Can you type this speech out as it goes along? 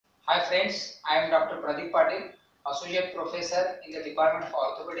Hi friends, I am Dr. Pradip Patil, Associate Professor in the Department of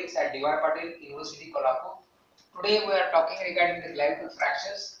Orthopedics at D.Y. Patil University, Kolhapur. Today we are talking regarding the clavicle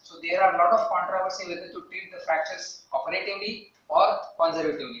fractures. So there are a lot of controversy whether to treat the fractures operatively or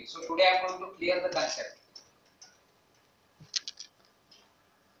conservatively. So today I am going to clear the concept.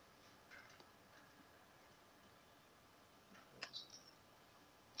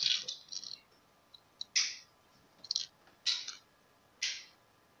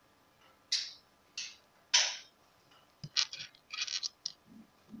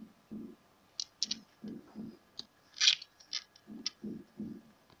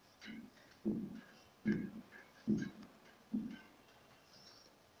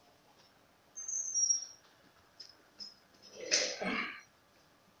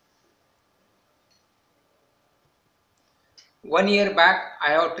 One year back,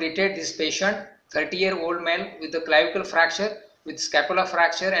 I have treated this patient, 30-year-old male with a clavicle fracture, with scapula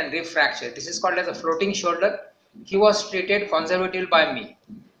fracture and rib fracture. This is called as a floating shoulder. He was treated conservatively by me.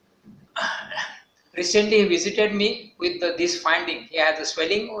 Recently, he visited me with this finding. He has a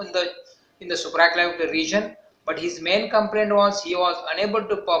swelling in the supraclavicular region, but his main complaint was he was unable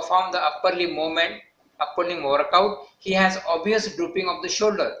to perform the upper limb movement, upper limb workout. He has obvious drooping of the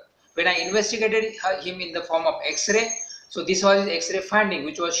shoulder. When I investigated him in the form of X-ray, so this was his X-ray finding,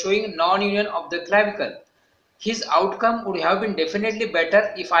 which was showing non-union of the clavicle. His outcome would have been definitely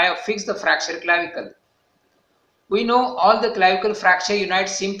better if I have fixed the fracture clavicle. We know all the clavicle fracture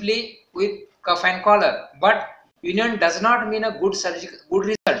unites simply with cuff and collar, but union does not mean a good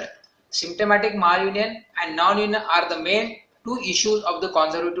result. Symptomatic malunion and non-union are the main two issues of the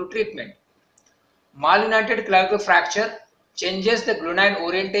conservative treatment. Malunited clavicle fracture changes the glenoid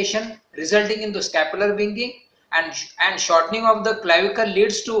orientation, resulting in the scapular winging, and shortening of the clavicle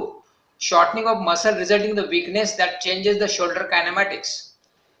leads to shortening of muscle, resulting in the weakness that changes the shoulder kinematics.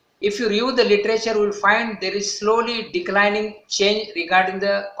 If you review the literature, you will find there is slowly declining change regarding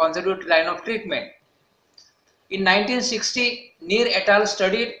the conservative line of treatment. In 1960, Neer et al.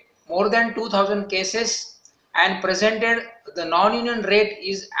 Studied more than 2000 cases and presented the non-union rate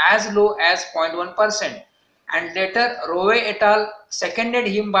is as low as 0.1%, and later Rowe et al. Seconded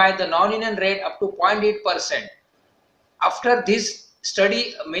him by the non-union rate up to 0.8%. After this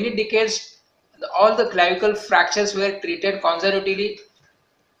study, many decades, all the clavicle fractures were treated conservatively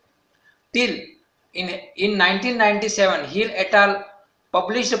till in 1997, Hill et al.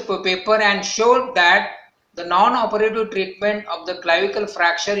 Published a paper and showed that the non-operative treatment of the clavicle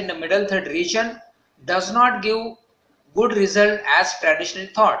fracture in the middle third region does not give good result as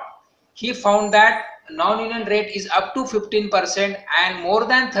traditionally thought. He found that non-union rate is up to 15% and more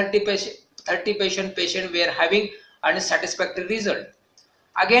than 30 patients were having unsatisfactory result.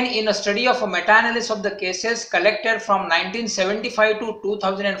 Again, in a study of a meta-analysis of the cases collected from 1975 to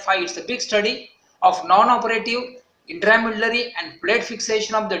 2005, it's a big study of non-operative, intramedullary and plate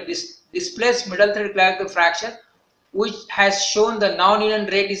fixation of the displaced middle third clavicle fracture, which has shown the non-union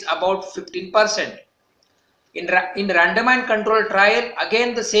rate is about 15%. In the randomized controlled trial,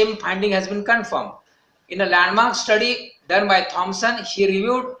 again the same finding has been confirmed. In a landmark study done by Thompson, he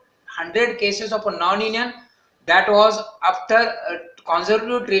reviewed 100 cases of a non-union that was after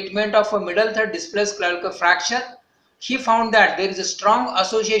conservative treatment of a middle third displaced clavicle fracture. He found that there is a strong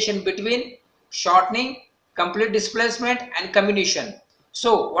association between shortening, complete displacement and comminution.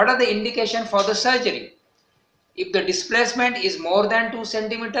 So what are the indications for the surgery? If the displacement is more than 2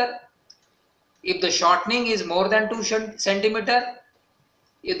 cm, if the shortening is more than 2 cm,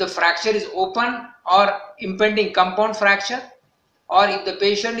 if the fracture is open or impending compound fracture, or if the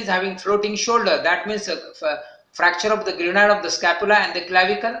patient is having floating shoulder, that means a fracture of the glenoid of the scapula and the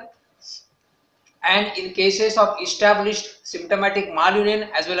clavicle, and in cases of established symptomatic malunion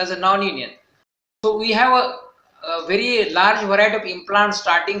as well as a non-union. So we have a very large variety of implants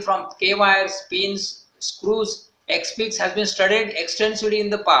starting from K-wires, pins, screws, X-picks has been studied extensively in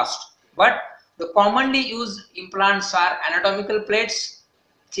the past, but the commonly used implants are anatomical plates,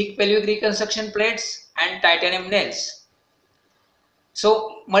 thick pelvic reconstruction plates and titanium nails.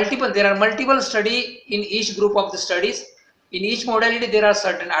 So there are multiple studies in each group of the studies. In each modality there are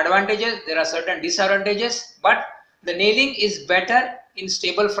certain advantages, there are certain disadvantages, but the nailing is better in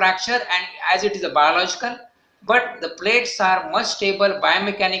stable fracture and as it is a biological, but the plates are much stable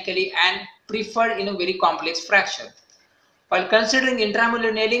biomechanically and preferred in a very complex fracture. While considering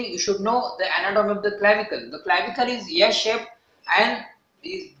intramedullary nailing, you should know the anatomy of the clavicle. The clavicle is S-shaped and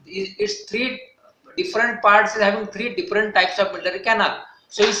its three different parts is having three different types of medullary canal.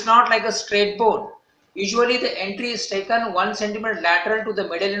 So it's not like a straight bone. Usually the entry is taken 1 cm lateral to the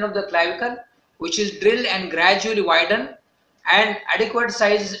middle end of the clavicle, which is drilled and gradually widened. and adequate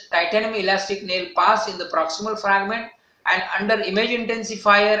size titanium elastic nail passed in the proximal fragment, and under image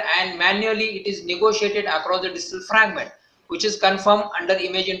intensifier and manually it is negotiated across the distal fragment, which is confirmed under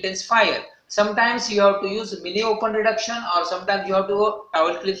image intensifier. Sometimes you have to use mini open reduction, or sometimes you have to go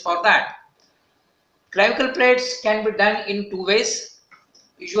towel clips for that. Clavicle plates can be done in two ways.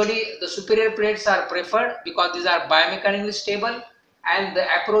 Usually the superior plates are preferred because these are biomechanically stable and the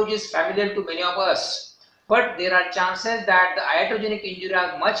approach is familiar to many of us. But there are chances that the iatrogenic injury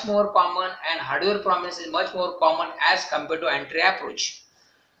are much more common and hardware prominence is much more common as compared to anterior approach.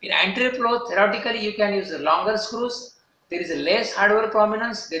 In anterior approach, theoretically you can use longer screws. There is a less hardware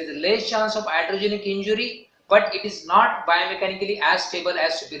prominence, there is a less chance of iatrogenic injury, but it is not biomechanically as stable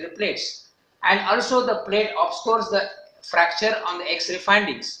as superior plates. And also the plate obscures the fracture on the X-ray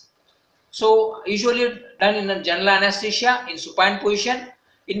findings. So usually done in a general anesthesia in supine position.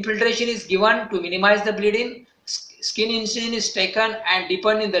 Infiltration is given to minimize the bleeding. Skin incision is taken and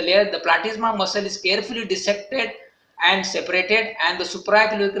deepened in the layer. The platysma muscle is carefully dissected and separated, and the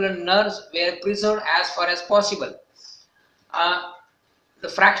supraclavicular nerves were preserved as far as possible. The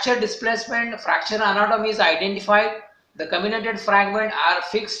fracture displacement, fracture anatomy is identified. The comminuted fragment are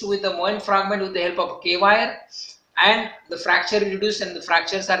fixed with the Moen fragment with the help of K-wire, and the fracture reduced and the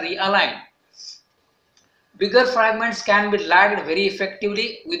fractures are realigned. Bigger fragments can be lagged very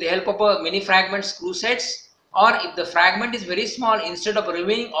effectively with the help of a mini fragment screw sets, or if the fragment is very small, instead of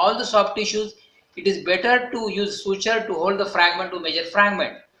removing all the soft tissues, it is better to use suture to hold the fragment to major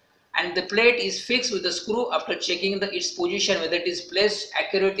fragment. And the plate is fixed with the screw after checking its position whether it is placed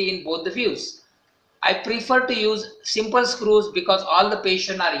accurately in both the views. I prefer to use simple screws because all the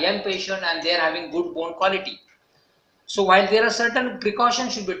patients are young patients and they are having good bone quality. So while there are certain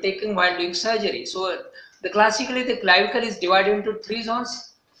precautions should be taken while doing surgery. So classically the clavicle is divided into three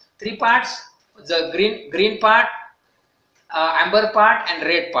zones, three parts: the green part, amber part, and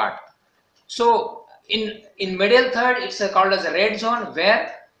red part. So in medial third, it's called as a red zone,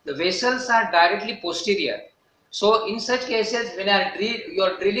 where the vessels are directly posterior. So in such cases, when you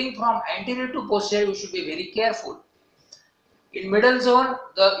are drilling from anterior to posterior, you should be very careful. In middle zone,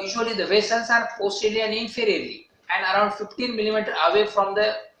 usually the vessels are posteriorly and inferiorly, and around 15 millimeter away from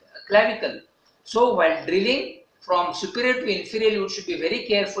the clavicle. So while drilling from superior to inferior, you should be very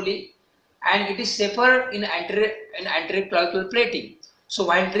carefully, and it is safer in anterior clavicle plating. So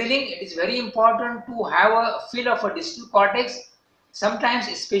while drilling, it is very important to have a feel of a distal cortex. Sometimes,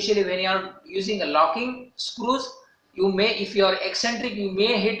 especially when you are using a locking screws, you may, if you are eccentric, you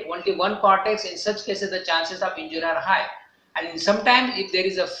may hit only one cortex. In such cases, the chances of injury are high. And sometimes, if there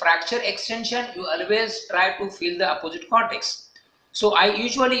is a fracture extension, you always try to feel the opposite cortex. So I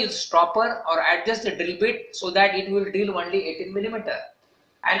usually use stopper or adjust the drill bit so that it will drill only 18 millimeter.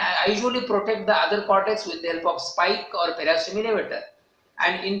 And I usually protect the other cortex with the help of spike or periostimulator.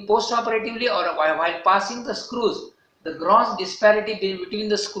 And in post-operatively or while passing the screws, the gross disparity between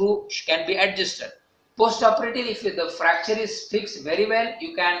the screw can be adjusted. Post-operative, if the fracture is fixed very well,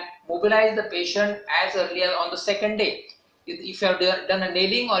 you can mobilize the patient as early as on the second day. If you have done a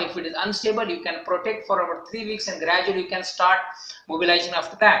nailing or if it is unstable, you can protect for about 3 weeks and gradually you can start mobilization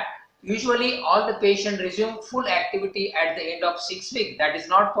after that. Usually all the patient resume full activity at the end of 6 weeks. That is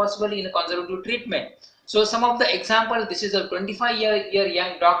not possible in a conservative treatment. So some of the examples, this is a 25-year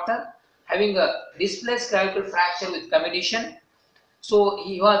young doctor having a displaced clavicle fracture with comminution. So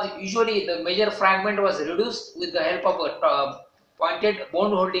he was usually the major fragment was reduced with the help of a pointed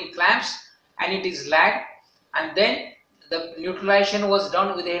bone holding clamps, and it is lagged, and then the neutralization was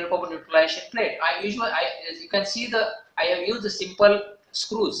done with the help of a neutralization plate. As you can see, I have used the simple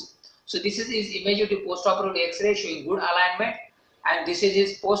screws. So this is his image of the post-operative X-ray showing good alignment, and this is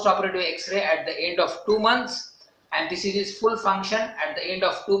his post-operative X-ray at the end of 2 months, and this is his full function at the end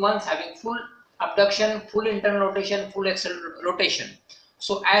of 2 months, having full abduction, full internal rotation, full external rotation.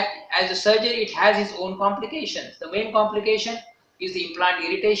 So as a surgery, it has its own complications. The main complication is the implant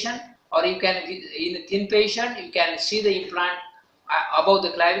irritation, or you can, in a thin patient, you can see the implant above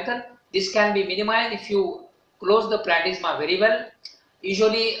the clavicle. This can be minimized if you close the platysma very well.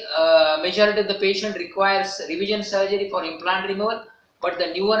 Usually, majority of the patient requires revision surgery for implant removal, but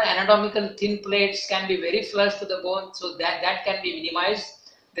the newer anatomical thin plates can be very flush to the bone, so that can be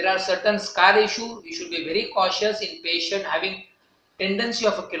minimized. There are certain scar issues. You should be very cautious in patient having tendency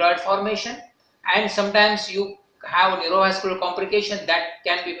of a keloid formation, and sometimes you have neurovascular complication that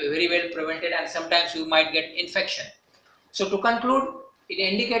can be very well prevented, and sometimes you might get infection. So to conclude, in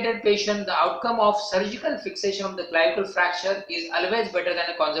indicated patient, the outcome of surgical fixation of the clavicle fracture is always better than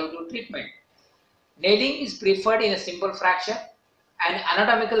a conservative treatment. Nailing is preferred in a simple fracture, and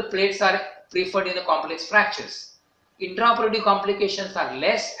anatomical plates are preferred in the complex fractures. intraoperative complications are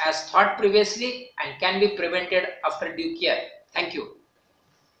less as thought previously and can be prevented after due care. Thank you.